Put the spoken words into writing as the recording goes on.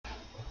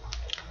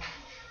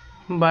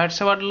Biot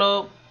Savart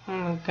law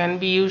can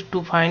be used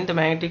to find the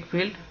magnetic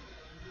field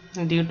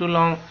due to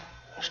long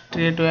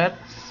straight wire.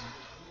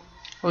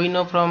 We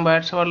know from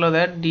Biot Savart law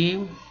that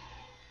dB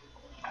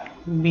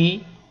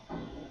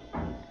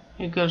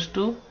equals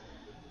to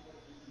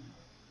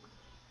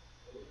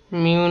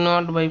mu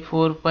naught by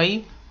 4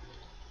 pi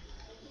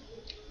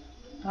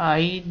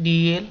I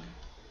dl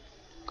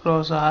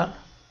cross r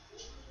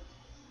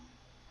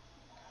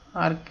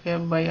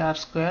cap by r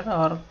square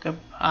or cap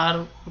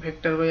r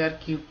vector by r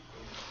cube.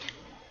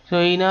 So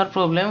in our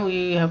problem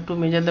we have to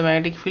measure the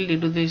magnetic field due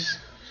to this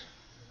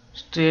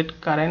straight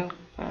current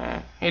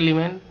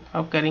element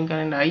of carrying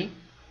current I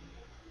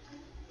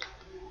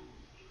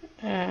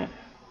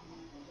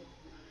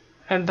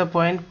at the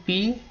point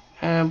P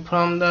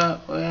from the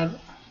wire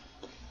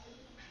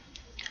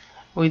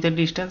with the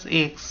distance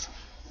x.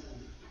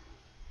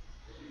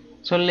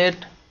 So let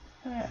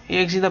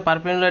x is the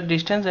perpendicular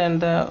distance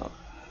and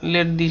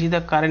let this is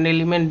the current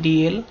element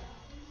dl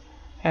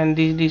and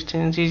this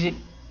distance is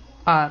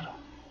r.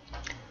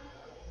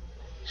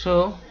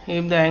 So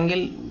if the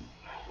angle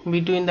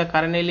between the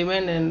current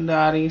element and the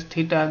r is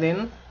theta,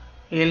 then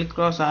L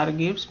cross r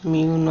gives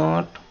mu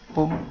naught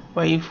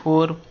by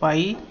 4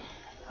 pi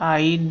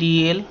I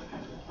dl,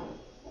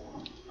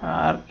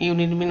 r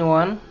unit mean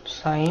 1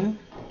 sin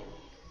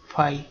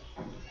phi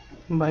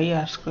by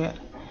r square.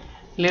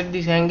 Let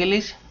this angle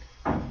is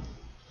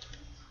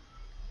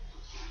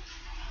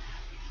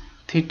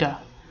theta.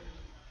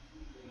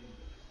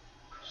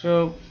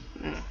 So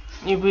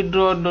if we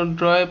draw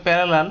a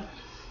parallel,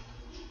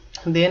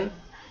 then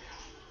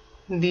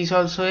this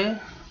also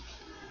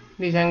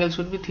this angle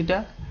should be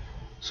theta.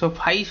 So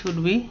phi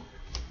should be,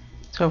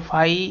 so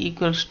phi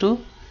equals to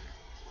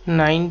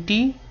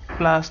 90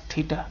 plus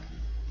theta,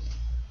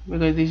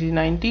 because this is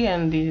 90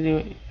 and this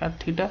is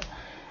theta.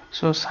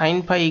 So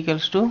sin phi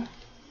equals to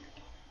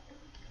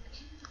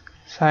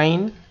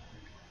sin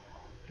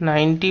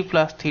 90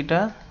 plus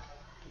theta,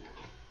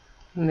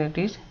 that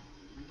is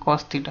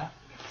cos theta.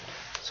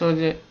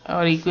 So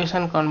our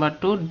equation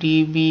convert to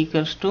dB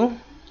equals to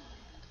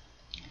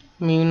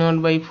mu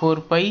naught by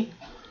 4 pi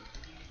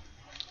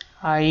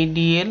I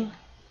dl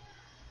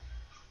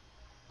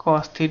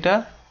cos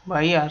theta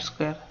by r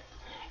square.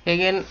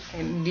 Again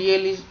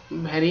dl is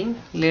varying.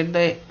 Let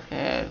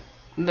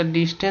the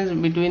distance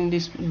between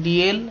this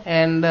dl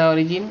and the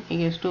origin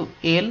equals to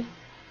L,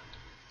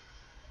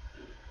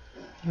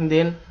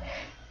 then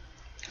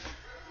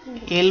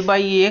L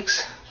by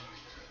x,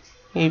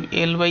 if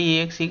L by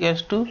x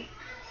equals to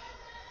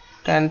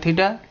tan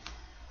theta,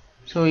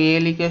 so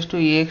L equals to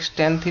x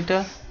tan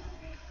theta.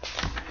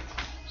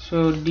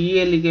 So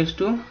dl equals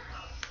to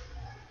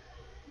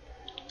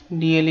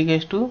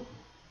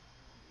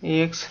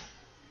x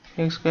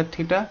square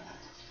theta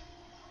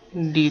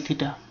d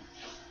theta.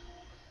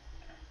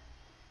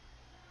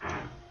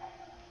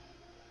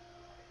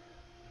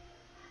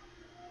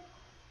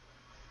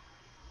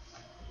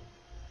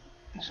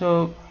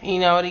 So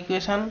in our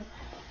equation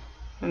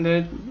there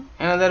is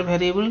another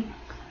variable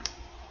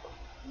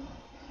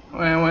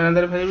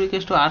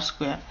equals to r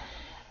square.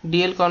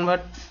 dl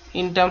convert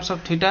in terms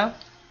of theta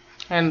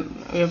and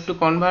we have to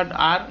convert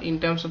r in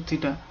terms of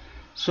theta.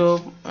 So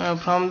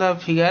from the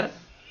figure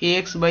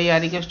ax by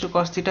r equals to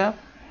cos theta,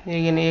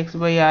 again x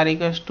by r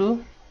equals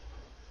to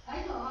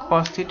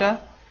cos theta,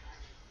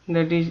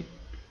 that is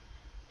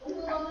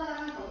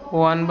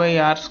 1 by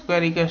r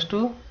square equals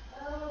to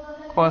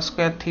cos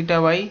square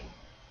theta by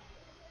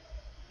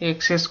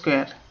x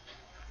square.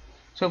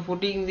 So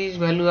putting this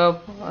value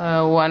of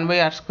 1 by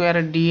r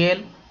square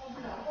dl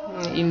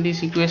in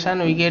this equation,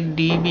 we get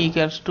dB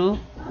equals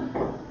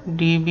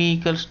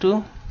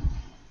to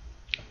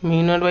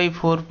mu naught by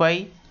 4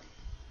 pi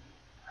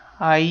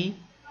I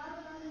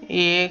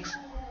ax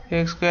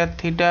x square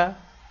theta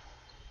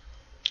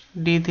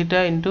d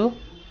theta into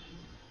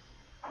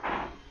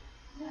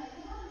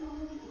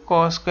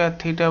cos square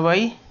theta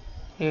by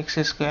x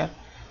square.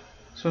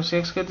 So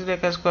sec square theta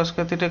cos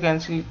square theta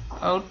cancel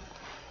out.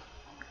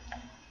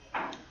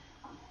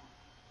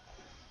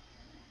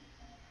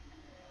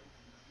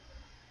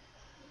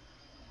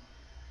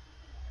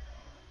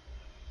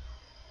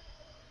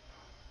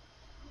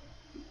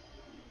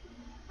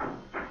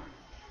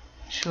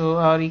 So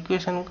our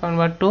equation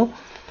convert to,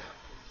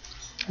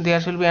 there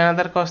should be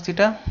another cos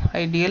theta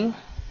ideal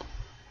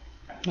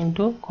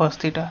into cos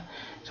theta.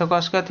 So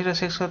cos square theta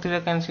sec square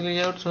theta cancel it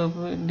out. So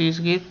this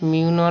gives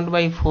mu naught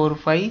by 4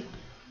 pi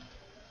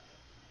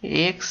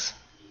x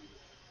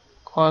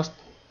cos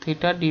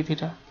theta d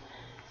theta.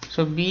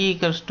 So b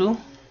equals to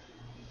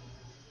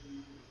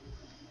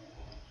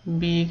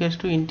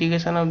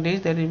integration of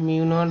this, that is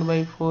mu naught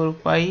by 4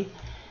 pi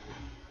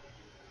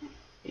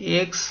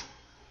x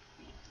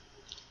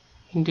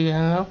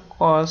integration of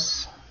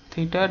cos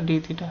theta d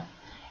theta.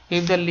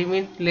 If the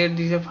limit, let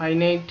this a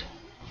finite,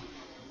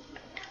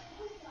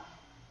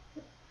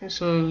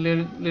 so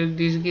let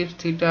this give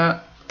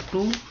theta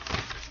 2.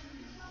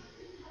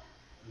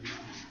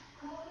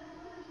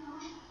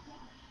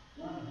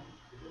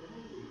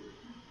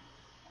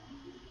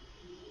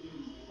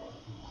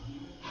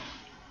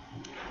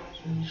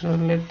 So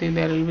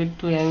there will be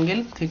two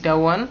angle, theta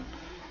 1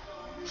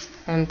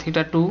 and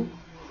theta 2.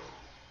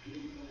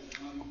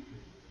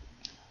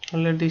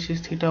 Let this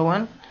is theta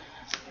 1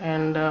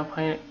 and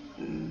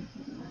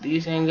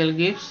this angle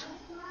gives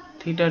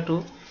theta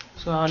 2.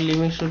 So our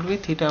limit should be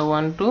theta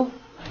 1 to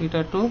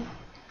theta 2,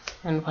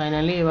 and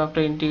finally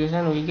after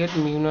integration we get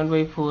mu naught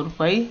by 4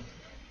 pi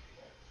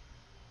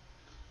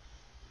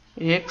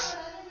x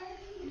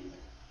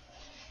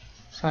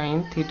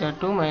sin theta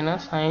 2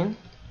 minus sin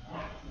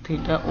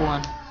theta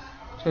 1.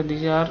 So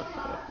these are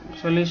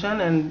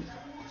solution,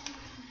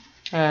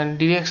 and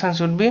direction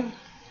should be,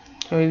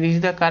 so this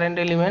is the current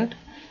element.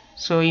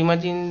 So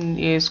imagine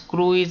a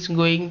screw is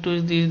going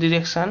to this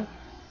direction,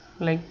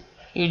 like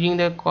using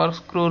the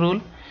corkscrew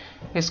rule,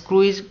 a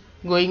screw is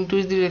going to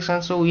this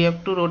direction, so we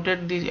have to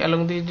rotate this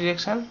along this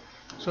direction.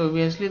 So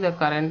obviously the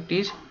current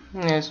is,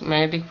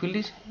 magnetic field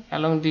is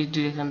along this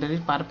direction, that is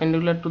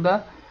perpendicular to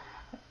the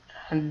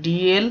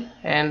DL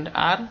and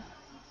R,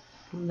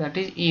 that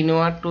is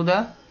inward to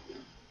the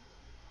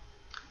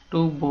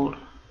two bore.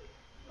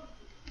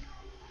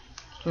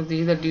 So this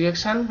is the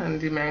direction, and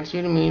the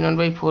magnitude mu naught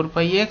by 4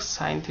 pi x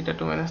sin theta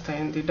 2 minus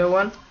sin theta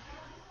 1.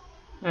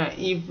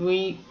 If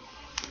we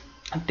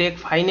take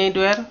finite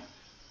wire,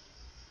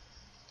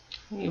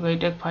 if I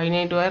take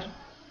finite wire,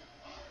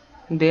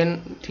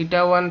 then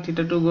theta 1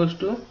 theta 2 goes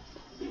to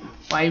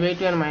pi by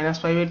 2 and minus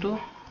pi by 2.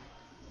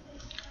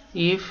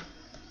 If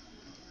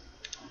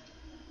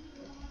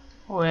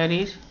wire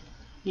is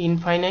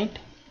infinite,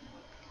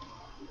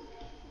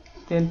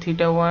 then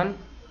theta 1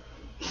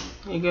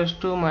 equals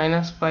to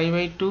minus pi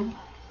by 2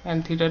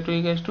 and theta 2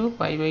 equals to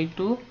pi by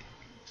 2.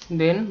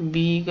 Then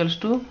B equals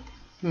to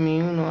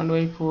mu naught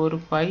by 4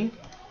 pi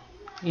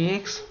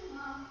x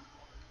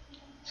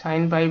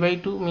sin pi by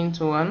 2 means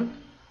 1.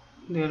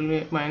 There will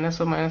be minus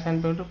of minus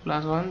sin pi by 2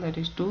 plus 1, that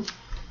is 2.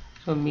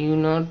 So mu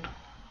naught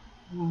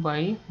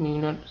by mu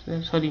naught,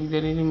 sorry,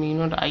 there is a mu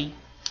naught I.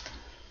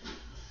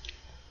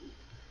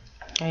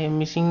 I am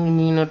missing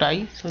mu naught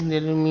I, so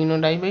there is mu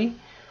naught I by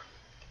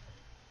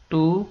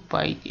 2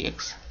 pi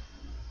x.